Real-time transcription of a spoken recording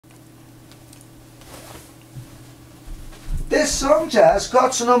This song, Jazz,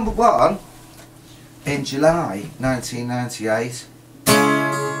 got to #1 in July 1998.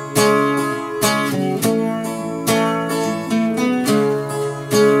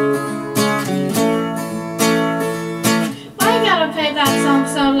 Why you gotta play that song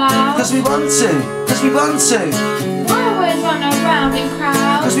so loud? Because we want to, because we want to. Why always run around in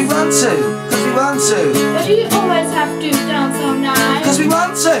crowds? Because we want to, because we want to. Why do you always have to dance all night? Because we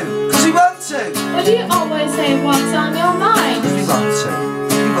want to, because we want to. Why do you always say what's on your mind? Because we want to,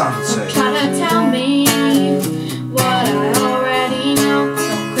 we want to. Try to tell me what I already know.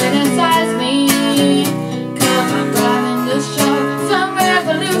 Don't criticize me, 'cause I'm running the show. Some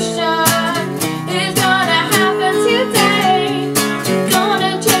revolution is gonna happen today.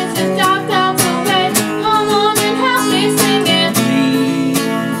 Gonna chase the dark clouds away. Come on and help me sing it. We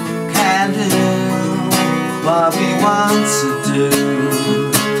can do what we want to do.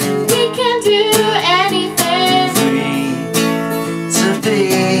 We can do anything. Free to be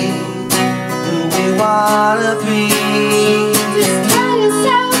who we wanna be. Just tell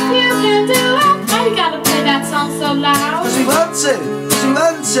yourself you can do it. Why you gotta play that song so loud? Because we want to, because we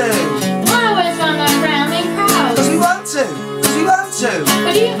want to. Why always run around in crowds? Because we want to, because we want to.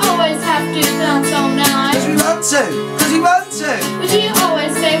 But you always have to dance all night. Because we want to, because we want to. But you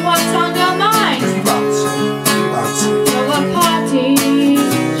always say what's on your mind. Because we want to, we want to. Throw a party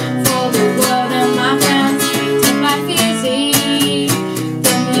for the world and my friends. Take life easy.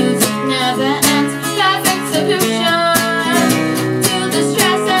 The music never ends. Perfect solution to the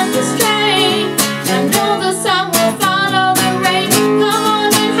stress and the strain. I know the sun will follow the rain. Come on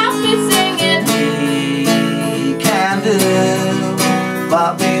and help me sing it. We can do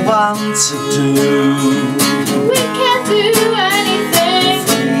what we want to do. We can do anything.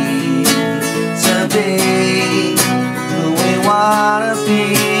 Free to be who we wanna be.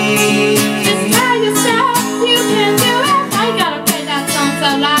 Just tell yourself you can do it. Why you gotta play that song so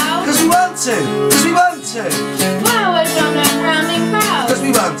loud? Because we want to, because we want to. Why always run around in crowds? Because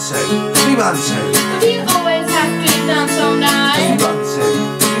we want to, because we want to. But you always have to dance all Because night. we want to,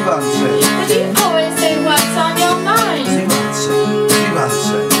 because we want to. But you always say what's on your mind. Because we want to, because we want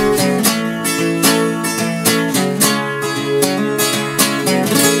to.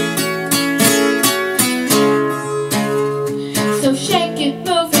 So shake it,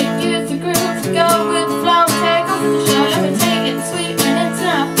 move it, use the groove. Go with the flow, take off the show. Let me take it sweet when it's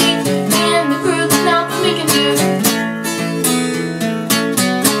not beat. Me and the crew, there's nothing we can do.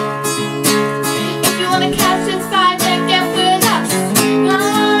 If you wanna catch this vibe, then get with us. Come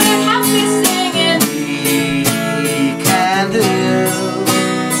on and help me sing it. We can do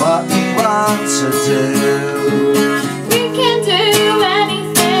what we want to do. We can do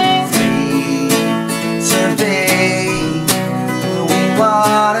anything. Free to be who we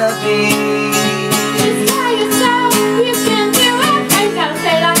wanna be. Just tell yourself you can do it. Why you gotta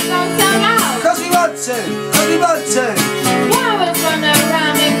play that song so loud? Because we want to, because we want to. Why always run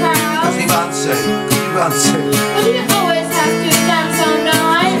around in Because crowds? we want to, because we want to. But you always have to dance all We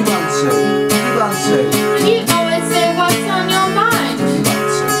night. want to, we want to. But you always say what's on your mind. We want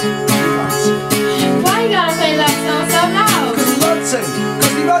to, we want to. Why you gotta play that song so loud? Because we want to,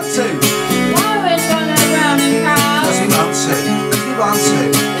 because we want to. Why always run around in crowds? Because we want to, because we want to.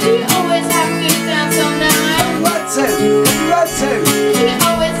 But you always have to dance all night. We want to, because we want to. But you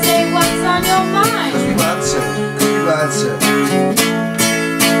always say what's on your mind. Because we want to, because we want to.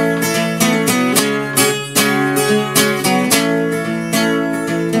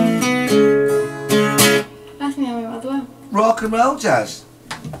 That's me, by the way. Rock and roll, Jazz.